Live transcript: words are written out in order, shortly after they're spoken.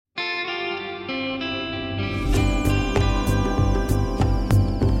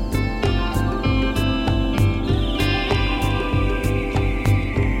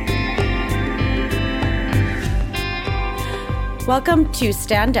Welcome to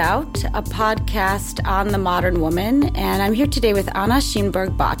Stand Out, a podcast on the modern woman, and I'm here today with Anna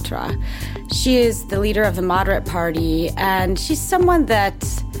Kinberg Batra. She is the leader of the Moderate Party, and she's someone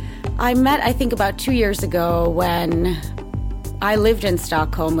that I met, I think, about 2 years ago when I lived in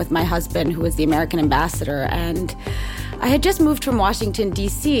Stockholm with my husband, who was the American ambassador, and I had just moved from Washington,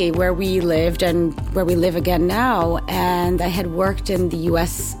 D.C., where we lived and where we live again now, and I had worked in the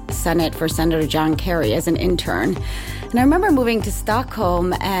U.S. Senate for Senator John Kerry as an intern. And I remember moving to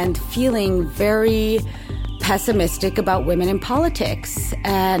Stockholm and feeling very pessimistic about women in politics.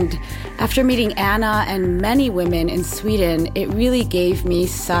 And after meeting Anna and many women in Sweden, it really gave me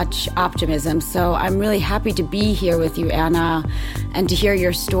such optimism. So I'm really happy to be here with you, Anna, and to hear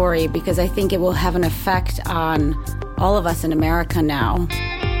your story, because I think it will have an effect on all of us in America now.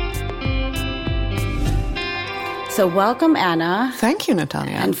 So welcome, Anna. Thank you,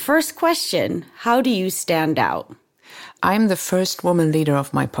 Natalia. And first question, how do you stand out? I'm the first woman leader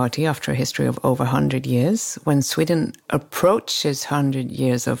of my party after a history of over 100 years. When Sweden approaches 100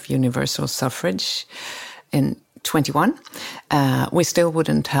 years of universal suffrage in 21, we still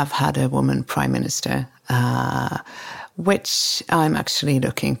wouldn't have had a woman prime minister, which I'm actually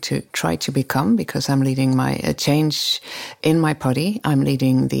looking to try to become, because I'm leading a change in my party. I'm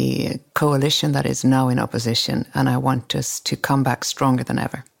leading the coalition that is now in opposition, and I want us to come back stronger than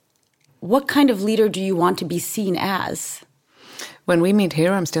ever. What kind of leader do you want to be seen as? When we meet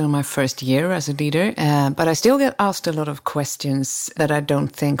here, I'm still in my first year as a leader, but I still get asked a lot of questions that I don't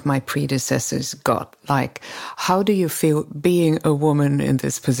think my predecessors got. Like, how do you feel being a woman in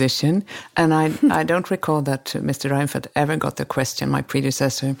this position? And I don't recall that Mr. Reinfeldt ever got the question, my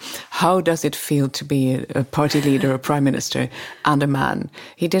predecessor, how does it feel to be a party leader, a prime minister, and a man?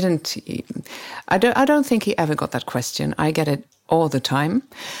 He didn't. I don't think he ever got that question. I get it all the time.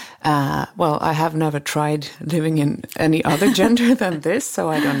 Well, I have never tried living in any other gender than this, so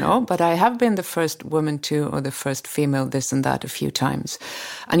I don't know. But I have been the first woman to, or the first female this and that a few times.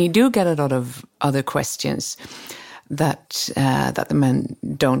 And you do get a lot of other questions that the men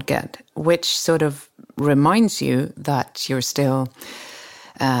don't get, which sort of reminds you that you still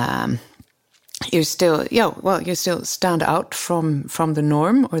stand out from the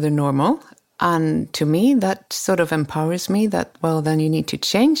norm or the normal. And to me, that sort of empowers me that, well, then you need to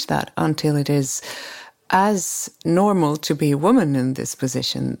change that until it is as normal to be a woman in this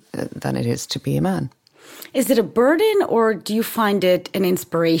position than it is to be a man. Is it a burden, or do you find it an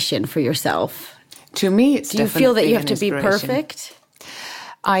inspiration for yourself? To me, it's definitely. Do you feel that you have to be perfect?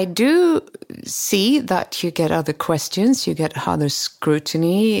 I do see that you get other questions, you get other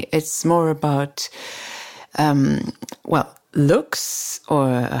scrutiny. It's more about, looks,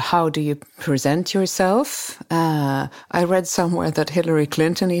 or how do you present yourself? I read somewhere that Hillary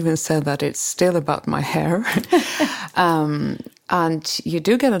Clinton even said that it's still about my hair. And you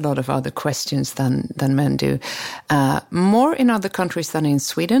do get a lot of other questions than men do. More in other countries than in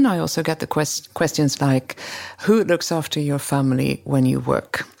Sweden. I also get the questions like, who looks after your family when you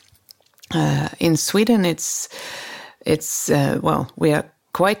work? In Sweden, we are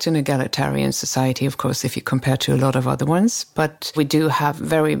quite an egalitarian society, of course, if you compare to a lot of other ones. But we do have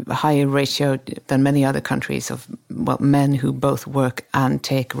very higher ratio than many other countries of men who both work and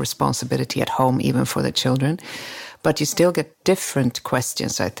take responsibility at home, even for the children. But you still get different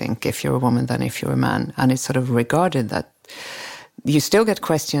questions, I think, if you're a woman than if you're a man. And it's sort of regarded that you still get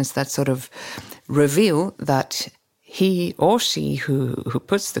questions that sort of reveal that he or she who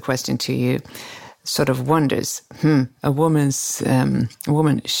puts the question to you sort of wonders, a woman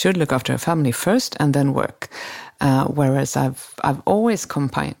should look after her family first and then work. Whereas I've always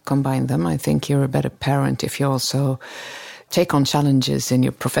combined them. I think you're a better parent if you also take on challenges in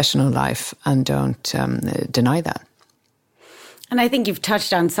your professional life and don't deny that. And I think you've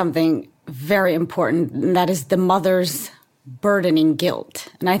touched on something very important, and that is the mother's burdening guilt.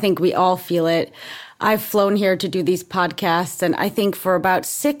 And I think we all feel it. I've flown here to do these podcasts, and I think for about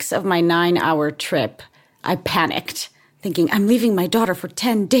 6 of my 9-hour trip, I panicked, thinking, I'm leaving my daughter for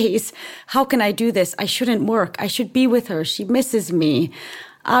 10 days. How can I do this? I shouldn't work. I should be with her. She misses me.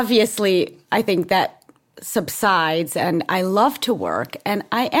 Obviously, I think that subsides, and I love to work, and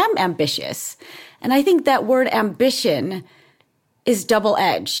I am ambitious. And I think that word ambition is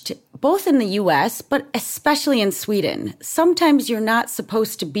double-edged, both in the US, but especially in Sweden. Sometimes you're not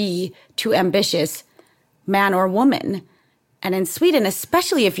supposed to be too ambitious, man or woman. And in Sweden,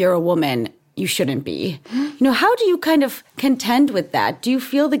 especially if you're a woman, you shouldn't be. How do you kind of contend with that? Do you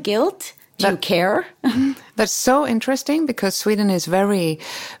feel the guilt? Do you care? That's so interesting because Sweden is very,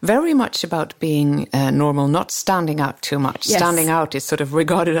 very much about being normal, not standing out too much. Yes. Standing out is sort of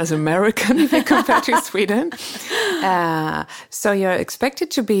regarded as American if you compare to Sweden. So you're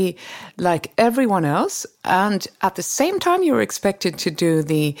expected to be like everyone else, and at the same time you're expected to do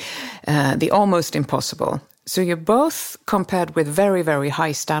the almost impossible. So you're both compared with very, very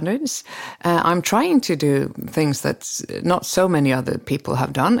high standards. I'm trying to do things that not so many other people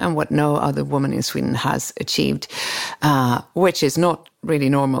have done and what no other woman in Sweden has achieved, which is not really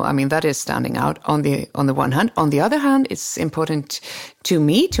normal. I mean, that is standing out on the one hand. On the other hand, it's important to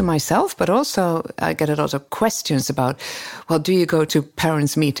me, to myself, but also I get a lot of questions about, well, do you go to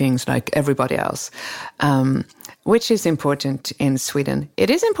parents' meetings like everybody else? Which is important in Sweden. It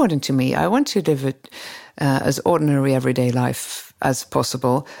is important to me. I want to live it as ordinary everyday life as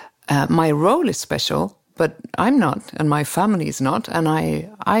possible. My role is special, but I'm not, and my family is not, and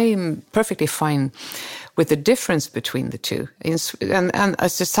I'm perfectly fine with the difference between the two. And a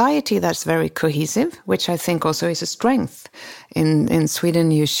society that's very cohesive, which I think also is a strength. In Sweden,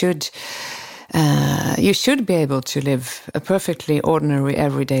 you should be able to live a perfectly ordinary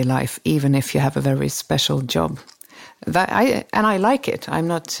everyday life, even if you have a very special job. I like it. I'm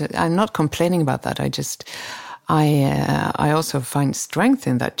not complaining about that. I also find strength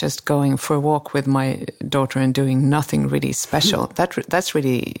in that. Just going for a walk with my daughter and doing nothing really special. That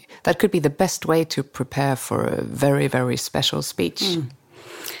could be the best way to prepare for a very, very special speech. Mm.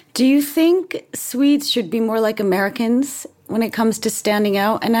 Do you think Swedes should be more like Americans when it comes to standing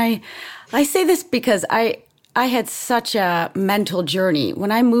out? And I say this because I had such a mental journey.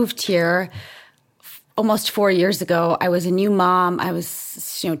 When I moved here almost 4 years ago, I was a new mom. I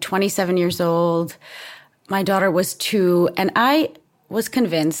was 27 years old. My daughter was 2, and I was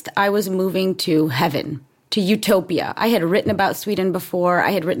convinced I was moving to heaven, to utopia. I had written about Sweden before.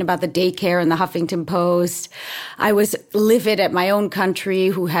 I had written about the daycare in the Huffington Post. I was livid at my own country,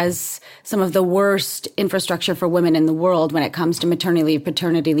 who has some of the worst infrastructure for women in the world when it comes to maternity leave,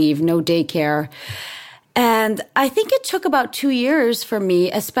 paternity leave, no daycare. And I think it took about 2 years for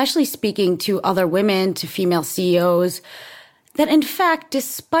me, especially speaking to other women, to female CEOs, that in fact,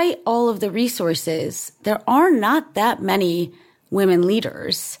 despite all of the resources, there are not that many women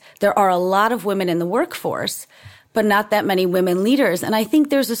leaders. There are a lot of women in the workforce, but not that many women leaders. And I think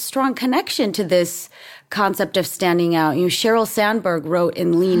there's a strong connection to this concept of standing out. Sheryl Sandberg wrote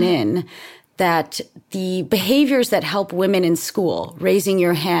in Lean In that the behaviors that help women in school, raising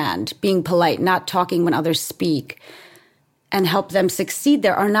your hand, being polite, not talking when others speak, and help them succeed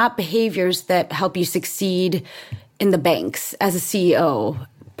there, are not behaviors that help you succeed in the banks as a CEO,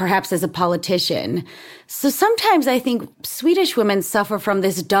 perhaps as a politician. So sometimes I think Swedish women suffer from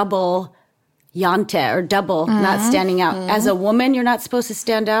this double jante, or double not standing out. As a woman, you're not supposed to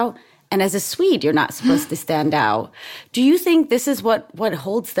stand out. And as a Swede, you're not supposed to stand out. Do you think this is what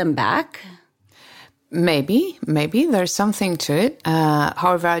holds them back? Maybe there's something to it.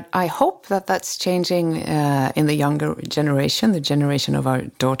 However, I hope that that's changing in the younger generation, the generation of our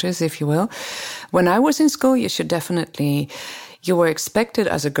daughters, if you will. When I was in school, you were expected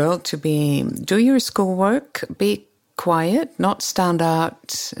as a girl to do your schoolwork, be quiet, not stand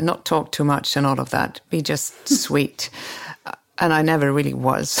out, not talk too much and all of that. Be just sweet. And I never really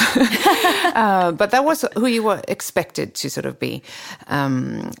was. But that was who you were expected to sort of be.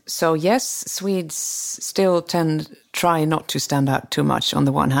 So yes, Swedes still try not to stand out too much on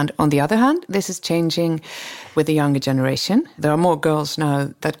the one hand. On the other hand, this is changing with the younger generation. There are more girls now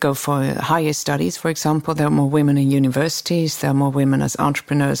that go for higher studies, for example. There are more women in universities. There are more women as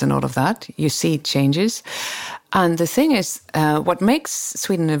entrepreneurs and all of that. You see changes. And the thing is, what makes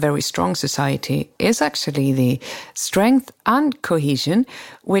Sweden a very strong society is actually the strength and cohesion,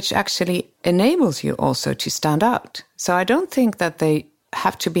 which actually enables you also to stand out. So I don't think that they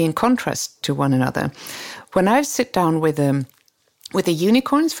have to be in contrast to one another. When I sit down with the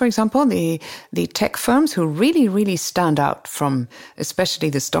unicorns, for example, the tech firms who really, really stand out from especially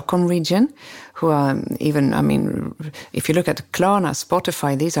the Stockholm region, who are if you look at Klarna,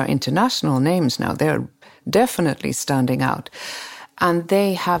 Spotify, these are international names now. They're definitely standing out. And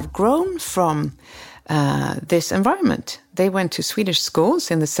they have grown from this environment. They went to Swedish schools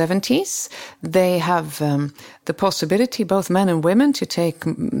in the 70s. They have the possibility, both men and women, to take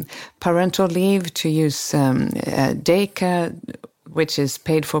parental leave, to use daycare, which is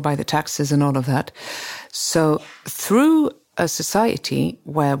paid for by the taxes and all of that. So through a society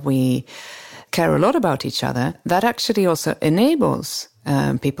where we care a lot about each other, that actually also enables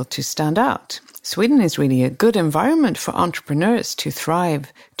people to stand out. Sweden is really a good environment for entrepreneurs to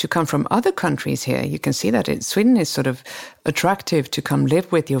thrive, to come from other countries here. You can see that Sweden is sort of attractive to come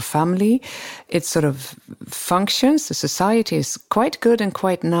live with your family. It sort of functions. The society is quite good and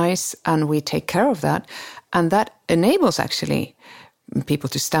quite nice, and we take care of that. And that enables actually people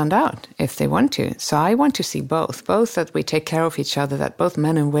to stand out if they want to. So I want to see both that we take care of each other, that both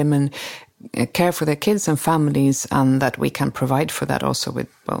men and women care for their kids and families, and that we can provide for that also with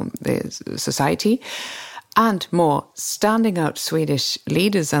the society, and more standing out Swedish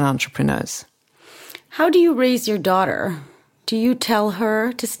leaders and entrepreneurs. How do you raise your daughter? Do you tell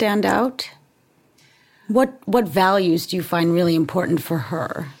her to stand out? What values do you find really important for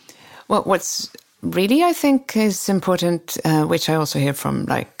her? Well, what's really, I think, is important, which I also hear from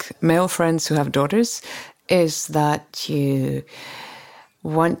like male friends who have daughters, is that you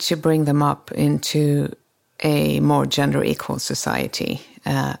want to bring them up into a more gender equal society.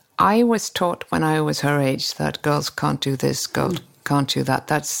 I was taught when I was her age that girls can't do this, girls can't do that.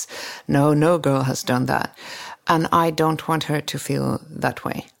 That's no girl has done that. And I don't want her to feel that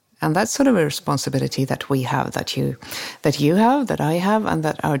way. And that's sort of a responsibility that we have, that you have, that I have, and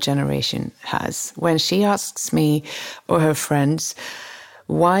that our generation has. When she asks me or her friends,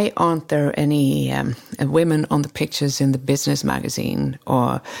 why aren't there any women on the pictures in the business magazine?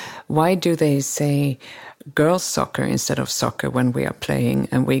 Or why do they say girls soccer instead of soccer when we are playing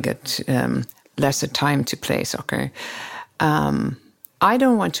and we get lesser time to play soccer? I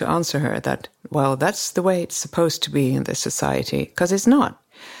don't want to answer her that, well, that's the way it's supposed to be in this society, because it's not.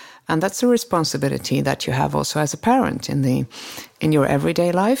 And that's a responsibility that you have also as a parent in your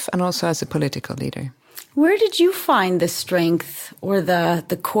everyday life, and also as a political leader. Where did you find the strength or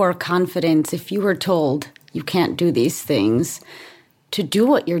the core confidence, if you were told you can't do these things, to do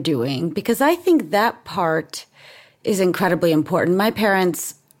what you're doing? Because I think that part is incredibly important. My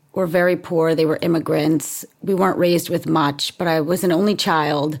parents were very poor. They were immigrants. We weren't raised with much, but I was an only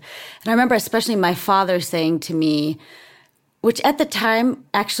child. And I remember especially my father saying to me, which at the time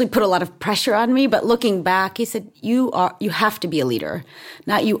actually put a lot of pressure on me. But looking back, he said, you have to be a leader.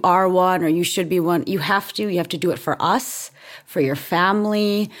 Not you are one or you should be one. You have to do it for us, for your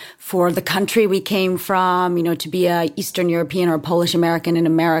family, for the country we came from, to be a Eastern European or a Polish American in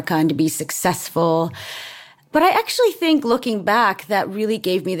America and to be successful. But I actually think looking back, that really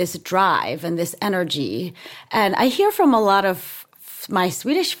gave me this drive and this energy. And I hear from a lot of my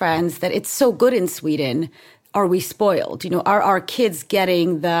Swedish friends that it's so good in Sweden. Are we spoiled? Are our kids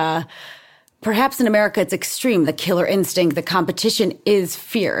getting perhaps in America it's extreme, the killer instinct, the competition is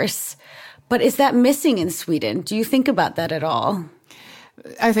fierce. But is that missing in Sweden? Do you think about that at all?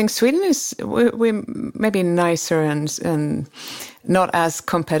 I think Sweden is we're maybe nicer and not as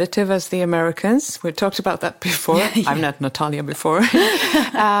competitive as the Americans. We talked about that before. Yeah. I've met Natalia before.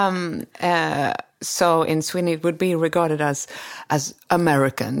 So in Sweden, it would be regarded as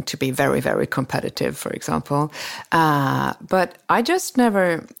American to be very, very competitive, for example. But I just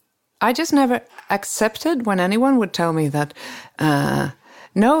never accepted when anyone would tell me that,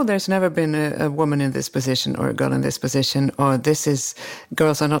 no, there's never been a woman in this position or a girl in this position, or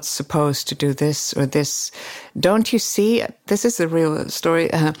girls are not supposed to do this or this. Don't you see, this is a real story,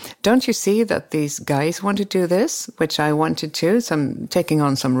 don't you see that these guys want to do this, which I wanted to, taking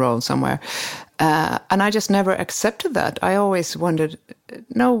on some role somewhere. And I just never accepted that. I always wondered,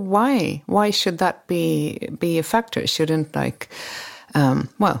 no, why? Why should that be a factor? Shouldn't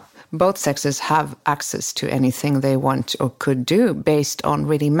both sexes have access to anything they want or could do based on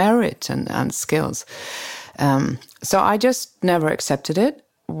really merit and skills. So I just never accepted it.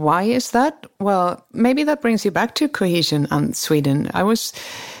 Why is that? Well, maybe that brings you back to cohesion and Sweden.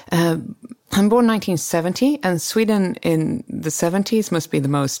 I'm born 1970, and Sweden in the 70s must be the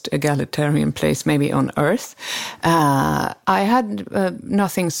most egalitarian place maybe on earth. I had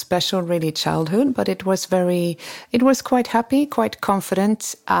nothing special really childhood, but it was quite happy, quite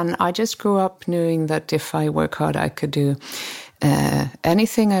confident. And I just grew up knowing that if I work hard, I could do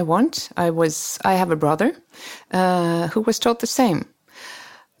anything I want. I have a brother who was taught the same.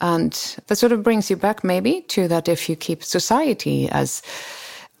 And that sort of brings you back maybe to that if you keep society as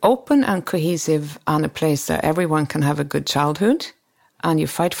open and cohesive and a place that everyone can have a good childhood, and you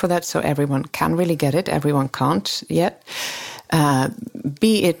fight for that so everyone can really get it, everyone can't yet,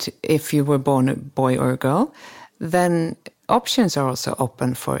 be it if you were born a boy or a girl, then options are also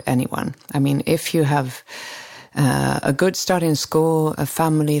open for anyone. I mean, if you have a good start in school, a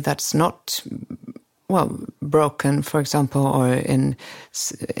family that's not broken, for example, or in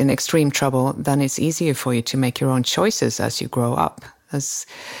extreme trouble, then it's easier for you to make your own choices as you grow up. A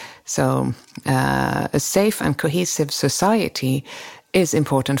safe and cohesive society is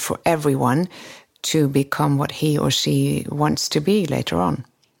important for everyone to become what he or she wants to be later on.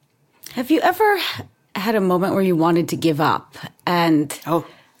 Have you ever had a moment where you wanted to give up? And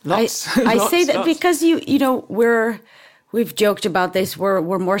lots. I say that because we've joked about this.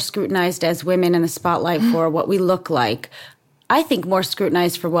 We're more scrutinized as women in the spotlight for what we look like. I think more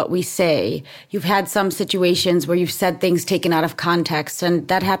scrutinized for what we say. You've had some situations where you've said things taken out of context, and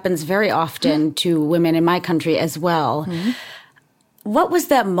that happens very often to women in my country as well. What was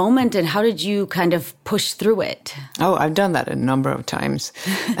that moment, and how did you kind of push through it? Oh, I've done that a number of times.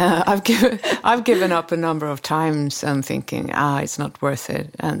 I've given up a number of times and thinking, it's not worth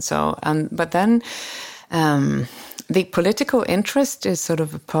it, but then the political interest is sort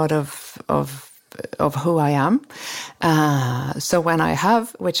of a part of who I am. So when I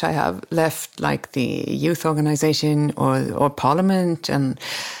have left like the youth organization or parliament, and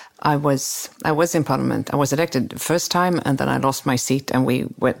I was in parliament. I was elected the first time, and then I lost my seat, and we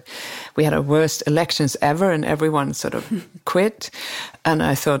had our worst elections ever, and everyone sort of quit. And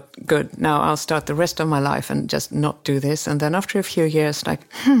I thought, good, now I'll start the rest of my life and just not do this. And then after a few years, like,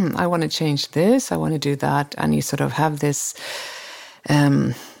 I want to change this, I want to do that, and you sort of have this,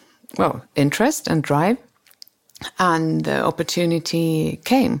 interest and drive. And the opportunity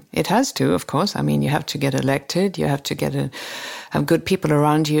came. It has to, of course. I mean, you have to get elected. You have to have good people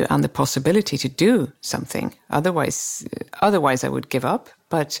around you and the possibility to do something. Otherwise I would give up.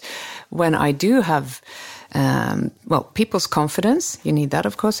 But when I do have, people's confidence, you need that,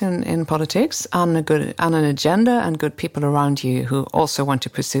 of course, in politics, and an agenda and good people around you who also want to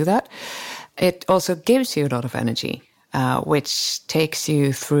pursue that. It also gives you a lot of energy, which takes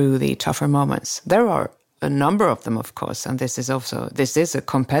you through the tougher moments. There are a number of them, of course, and this is a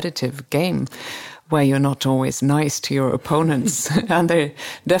competitive game where you're not always nice to your opponents, and they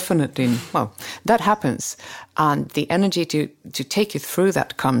definitely, that happens, and the energy to take you through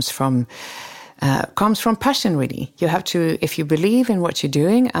that comes from passion. Really, you have to, if you believe in what you're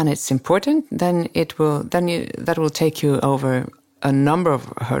doing and it's important, then that will take you over a number of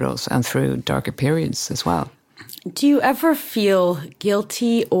hurdles and through darker periods as well. Do you ever feel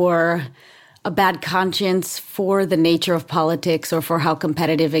guilty or a bad conscience for the nature of politics or for how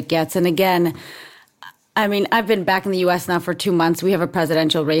competitive it gets? And again, I mean, I've been back in the U.S. now for 2 months. We have a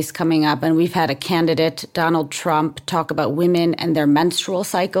presidential race coming up, and we've had a candidate, Donald Trump, talk about women and their menstrual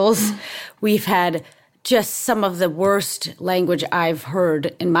cycles. We've had just some of the worst language I've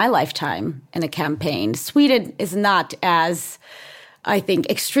heard in my lifetime in a campaign. Sweden is not as, I think,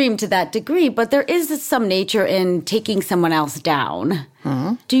 extreme to that degree, but there is some nature in taking someone else down.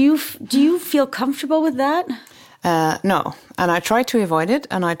 Mm-hmm. Do you feel comfortable with that? No, and I try to avoid it,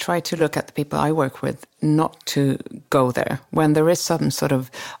 and I try to look at the people I work with not to go there. When there is some sort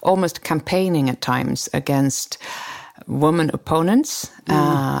of almost campaigning at times against woman opponents,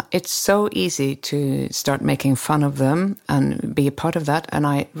 it's so easy to start making fun of them and be a part of that, and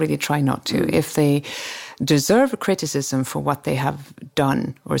I really try not to. If they deserve criticism for what they have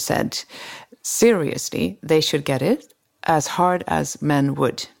done or said, seriously, they should get it as hard as men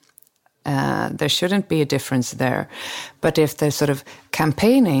would. There shouldn't be a difference there. But if there's sort of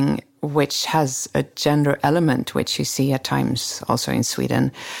campaigning, which has a gender element, which you see at times also in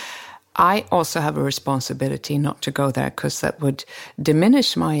Sweden, I also have a responsibility not to go there, because that would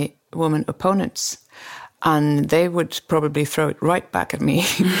diminish my woman opponents. And they would probably throw it right back at me.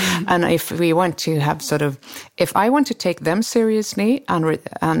 And if we want to have if I want to take them seriously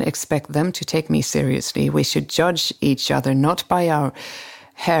and expect them to take me seriously, we should judge each other not by our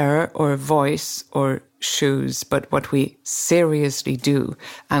hair or voice or shoes, but what we seriously do,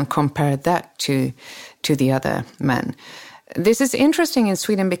 and compare that to the other men. This is interesting in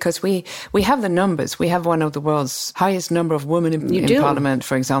Sweden because we have the numbers. We have one of the world's highest number of women in parliament,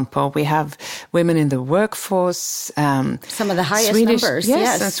 for example. We have women in the workforce. Some of the highest numbers,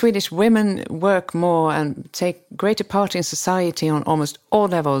 yes. And Swedish women work more and take greater part in society on almost all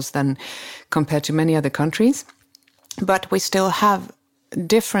levels than compared to many other countries. But we still have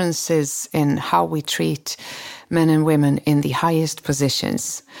differences in how we treat men and women in the highest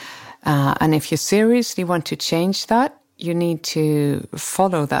positions. And if you seriously want to change that, you need to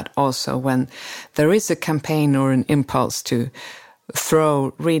follow that also when there is a campaign or an impulse to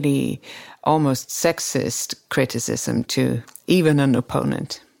throw really almost sexist criticism to even an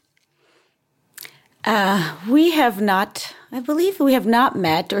opponent. I believe we have not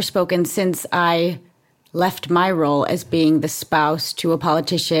met or spoken since I left my role as being the spouse to a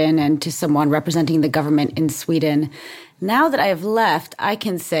politician and to someone representing the government in Sweden. Now that I have left, I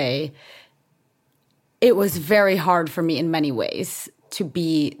can say it was very hard for me in many ways to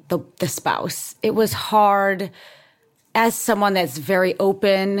be the spouse. It was hard as someone that's very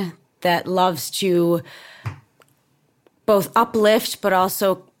open, that loves to both uplift but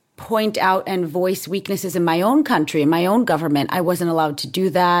also point out and voice weaknesses in my own country, in my own government, I wasn't allowed to do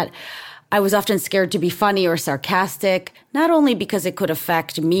that. I was often scared to be funny or sarcastic, not only because it could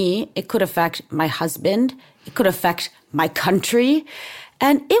affect me, it could affect my husband, it could affect my country.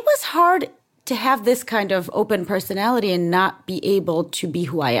 And it was hard to have this kind of open personality and not be able to be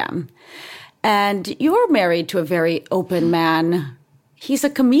who I am. And you're married to a very open man. He's a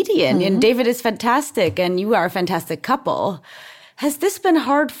comedian, and David is fantastic, and you are a fantastic couple. Has this been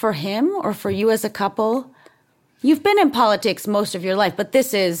hard for him or for you as a couple? You've been in politics most of your life, but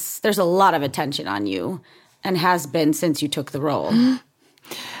there's a lot of attention on you and has been since you took the role.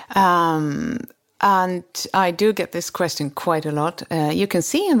 And I do get this question quite a lot. You can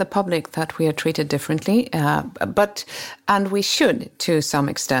see in the public that we are treated differently, and we should to some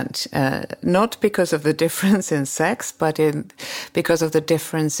extent, not because of the difference in sex, but because of the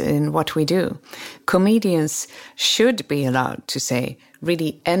difference in what we do. Comedians should be allowed to say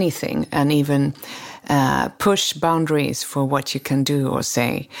really anything and even push boundaries for what you can do or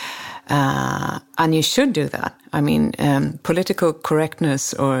say. And you should do that. I mean, political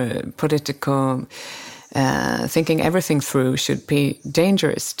correctness or political thinking everything through should be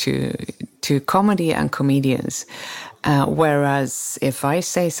dangerous to comedy and comedians. Whereas if I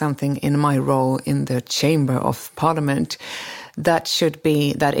say something in my role in the Chamber of Parliament, that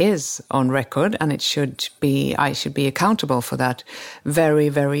is on record, and I should be accountable for that very,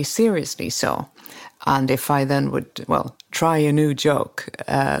 very seriously so. And if I then would, try a new joke,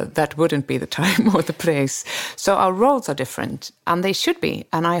 that wouldn't be the time or the place. So our roles are different, and they should be.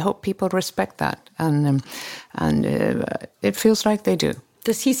 And I hope people respect that. And it feels like they do.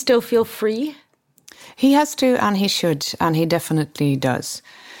 Does he still feel free? He has to, and he should, and he definitely does.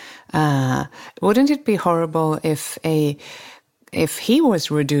 Wouldn't it be horrible if he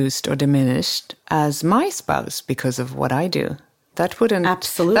was reduced or diminished as my spouse because of what I do? That wouldn't.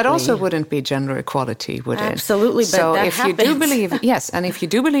 Absolutely. That also wouldn't be gender equality, would it? Absolutely. But so that if happens. You do believe, yes, and if you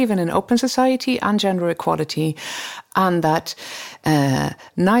do believe in an open society and gender equality, and that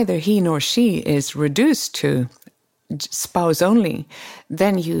neither he nor she is reduced to spouse only,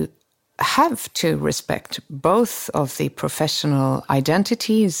 then you have to respect both of the professional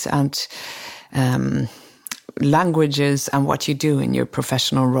identities and languages and what you do in your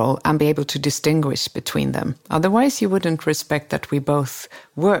professional role, and be able to distinguish between them. Otherwise, you wouldn't respect that we both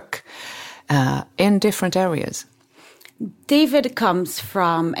work in different areas. David comes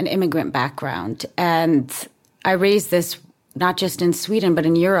from an immigrant background, and I raise this not just in Sweden, but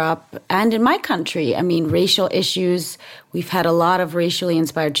in Europe and in my country. I mean, racial issues. We've had a lot of racially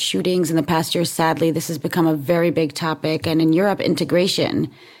inspired shootings in the past year. Sadly, this has become a very big topic. And in Europe, integration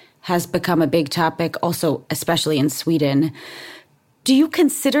has become a big topic, also especially in Sweden. Do you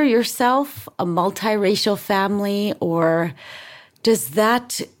consider yourself a multiracial family, or does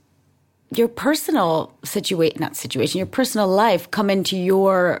that, your personal your personal life come into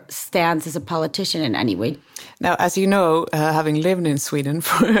your stance as a politician in any way? Now, as you know, having lived in Sweden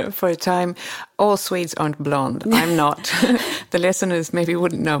for a time, all Swedes aren't blonde. I'm not. The listeners maybe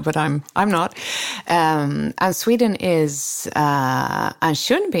wouldn't know, but I'm not. And Sweden is and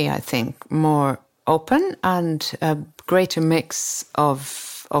should be, I think, more open and a greater mix of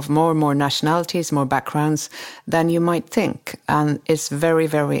more and more nationalities, more backgrounds than you might think. And it's very,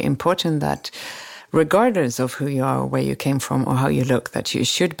 very important that regardless of who you are, or where you came from, or how you look, that you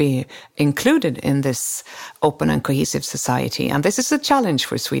should be included in this open and cohesive society. And this is a challenge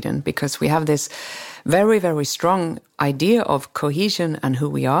for Sweden, because we have this very, very strong idea of cohesion and who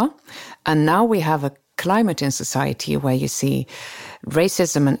we are. And now we have a climate in society where you see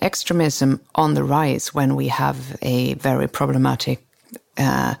racism and extremism on the rise, when we have a very problematic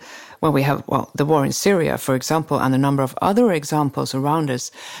when we have, the war in Syria, for example, and a number of other examples around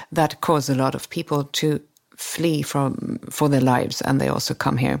us that cause a lot of people to flee for their lives, and they also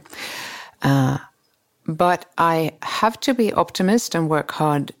come here. But I have to be optimist and work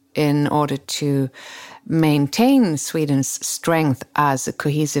hard in order to maintain Sweden's strength as a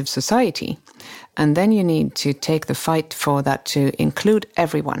cohesive society. And then you need to take the fight for that to include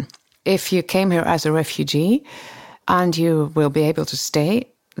everyone. If you came here as a refugee and you will be able to stay,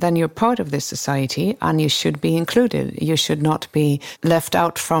 then you're part of this society and you should be included. You should not be left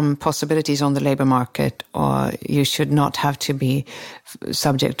out from possibilities on the labor market, or you should not have to be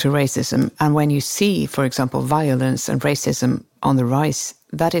subject to racism. And when you see, for example, violence and racism on the rise,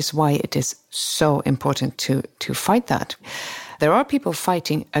 that is why it is so important to fight that. There are people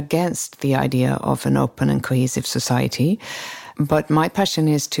fighting against the idea of an open and cohesive society. But my passion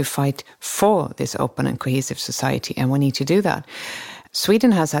is to fight for this open and cohesive society, and we need to do that.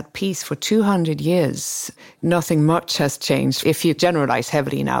 Sweden has had peace for 200 years. Nothing much has changed, if you generalize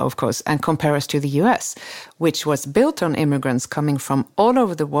heavily now, of course, and compare us to the US, which was built on immigrants coming from all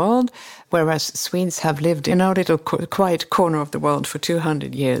over the world, whereas Swedes have lived in our little quiet corner of the world for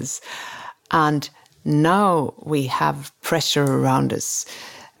 200 years. And now we have pressure around us.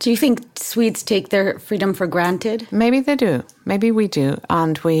 Do you think Swedes take their freedom for granted? Maybe they do. Maybe we do.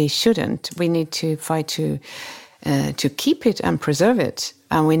 And we shouldn't. We need to fight to keep it and preserve it.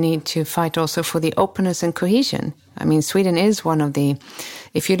 And we need to fight also for the openness and cohesion. I mean, Sweden is one of the,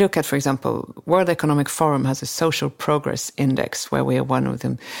 if you look at, for example, World Economic Forum has a social progress index where we are one of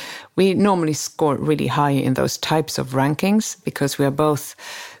them. We normally score really high in those types of rankings because we are both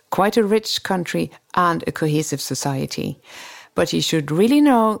quite a rich country and a cohesive society. But you should really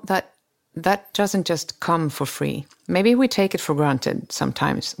know that that doesn't just come for free. Maybe we take it for granted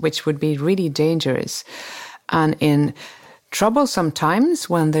sometimes, which would be really dangerous. And in troublesome times,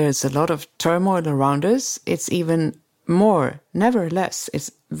 when there's a lot of turmoil around us, it's even more, nevertheless,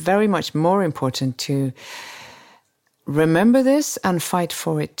 it's very much more important to remember this and fight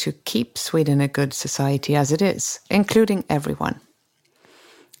for it to keep Sweden a good society as it is, including everyone.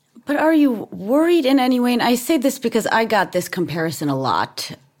 But are you worried in any way? And I say this because I got this comparison a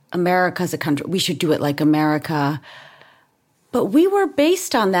lot. America's a country, we should do it like America. But we were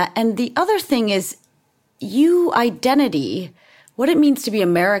based on that. And the other thing is, identity, what it means to be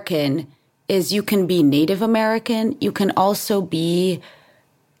American is you can be Native American, you can also be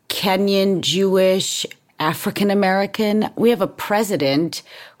Kenyan, Jewish, African American. We have a president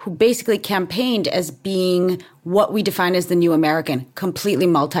who basically campaigned as being what we define as the new American, completely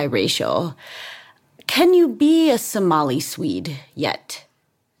multiracial. Can you be a Somali Swede yet?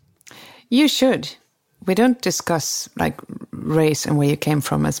 You should. We don't discuss like race and where you came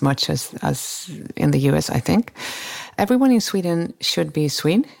from as much as in the US, I think. Everyone in Sweden should be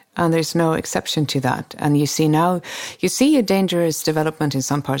Swede, and there's no exception to that. And you see a dangerous development in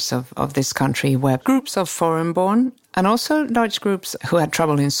some parts of this country where groups of foreign-born and also large groups who had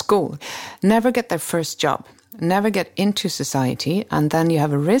trouble in school never get their first job, never get into society, and then you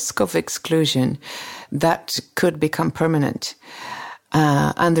have a risk of exclusion that could become permanent.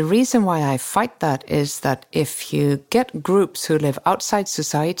 And the reason why I fight that is that if you get groups who live outside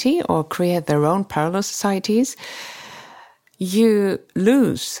society or create their own parallel societies, you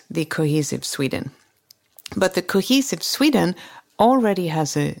lose the cohesive Sweden. But the cohesive Sweden already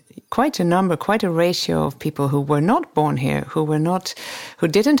has quite a ratio of people who were not born here, who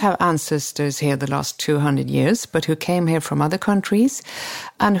didn't have ancestors here the last 200 years, but who came here from other countries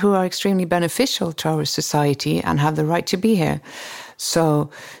and who are extremely beneficial to our society and have the right to be here. So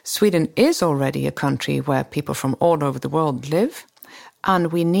Sweden is already a country where people from all over the world live,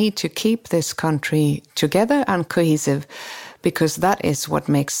 and we need to keep this country together and cohesive because that is what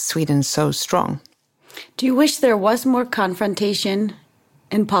makes Sweden so strong. Do you wish there was more confrontation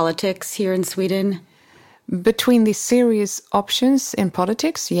in politics here in Sweden? Between the serious options in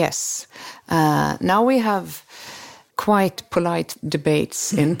politics, yes. Now we have quite polite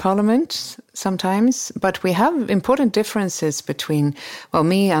debates in Parliament sometimes, but we have important differences between,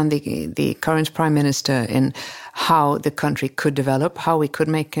 me and the current Prime Minister in how the country could develop, how we could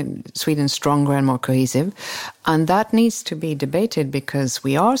make Sweden stronger and more cohesive. And that needs to be debated because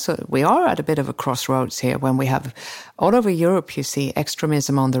we are at a bit of a crossroads here when we have, all over Europe, you see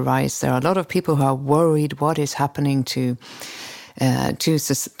extremism on the rise. There are a lot of people who are worried what is happening to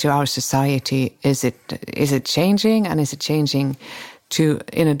our society. Is it changing, and is it changing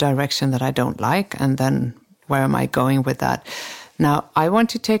in a direction that I don't like? And then where am I going with that? Now, I want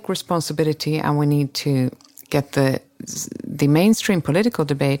to take responsibility, and we need to get the mainstream political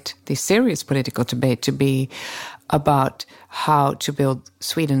debate, the serious political debate, to be about how to build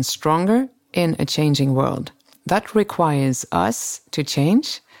Sweden stronger in a changing world. That requires us to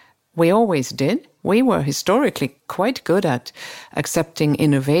change. We always did. We were historically quite good at accepting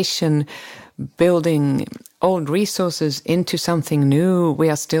innovation, building old resources into something new. We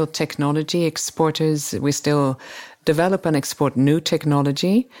are still technology exporters. We still develop and export new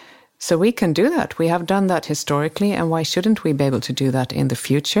technology. So we can do that. We have done that historically, and why shouldn't we be able to do that in the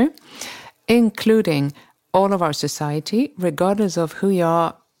future, including all of our society, regardless of who you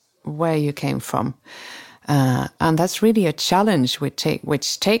are, where you came from. And that's really a challenge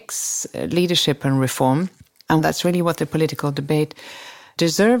which takes leadership and reform. And that's really what the political debate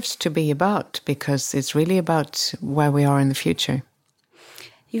deserves to be about, because it's really about where we are in the future.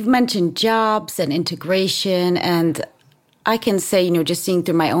 You've mentioned jobs and integration, and I can say, just seeing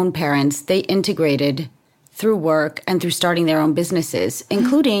through my own parents, they integrated through work and through starting their own businesses,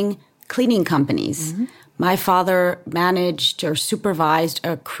 including cleaning companies. Mm-hmm. My father managed or supervised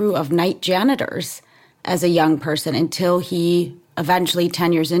a crew of night janitors as a young person until he eventually,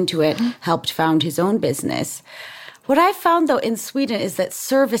 10 years into it, helped found his own business. What I found, though, in Sweden is that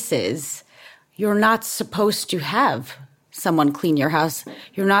services, you're not supposed to have someone clean your house.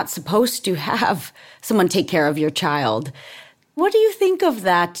 You're not supposed to have someone take care of your child. What do you think of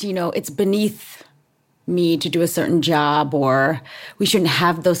that? You know, it's beneath me to do a certain job, or we shouldn't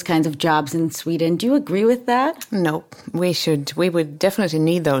have those kinds of jobs in Sweden. Do you agree with that? No, we should. We would definitely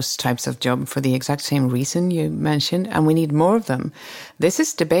need those types of jobs for the exact same reason you mentioned, and we need more of them. This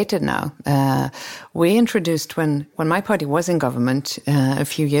is debated now. We introduced, when my party was in government a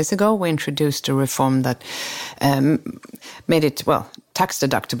few years ago, we introduced a reform that made it, tax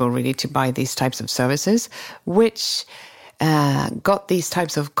deductible really to buy these types of services, which got these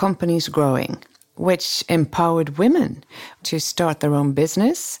types of companies growing, which empowered women to start their own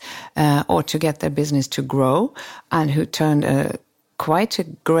business or to get their business to grow, and who turned quite a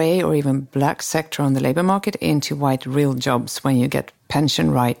grey or even black sector on the labour market into white real jobs when you get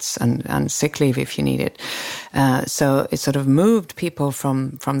pension rights and sick leave if you need it. So it sort of moved people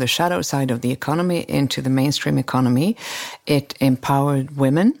from the shadow side of the economy into the mainstream economy. It empowered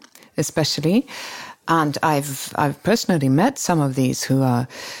women, especially. And I've personally met some of these who are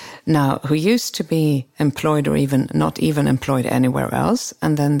now, who used to be employed or even not even employed anywhere else,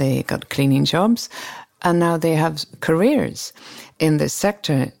 and then they got cleaning jobs, and now they have careers in this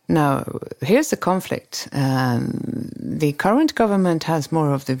sector. Now, here's the conflict. The current government has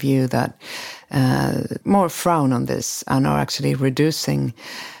more of the view that more frown on this and are actually reducing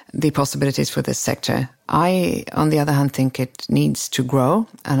the possibilities for this sector. I, on the other hand, think it needs to grow,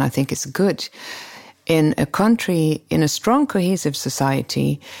 and I think it's good. In a country, in a strong, cohesive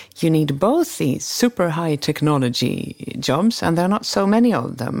society, you need both these super high technology jobs, and there are not so many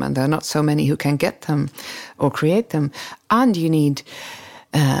of them, and there are not so many who can get them or create them. And you need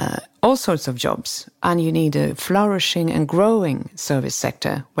all sorts of jobs, and you need a flourishing and growing service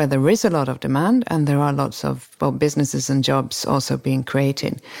sector where there is a lot of demand and there are lots of businesses and jobs also being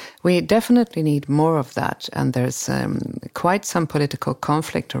created. We definitely need more of that, and there's quite some political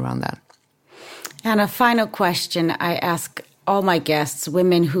conflict around that. And a final question I ask all my guests,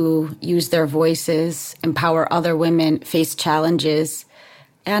 women who use their voices, empower other women, face challenges.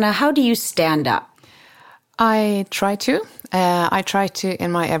 Anna, how do you stand up? I try to. I try to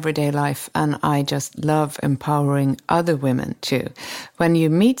in my everyday life, and I just love empowering other women too. When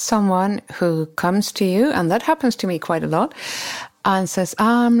you meet someone who comes to you, and that happens to me quite a lot, and says,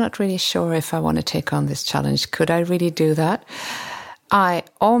 I'm not really sure if I want to take on this challenge. Could I really do that? I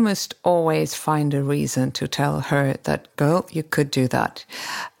almost always find a reason to tell her that, girl, you could do that.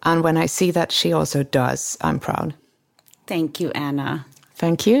 And when I see that she also does, I'm proud. Thank you, Anna.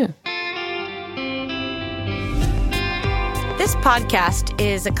 Thank you. This podcast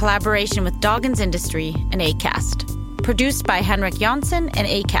is a collaboration with Dagens Industri and Acast. Produced by Henrik Jansson and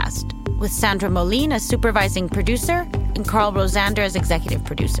Acast, with Sandra Molin as supervising producer and Carl Rosander as executive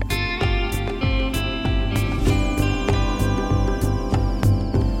producer.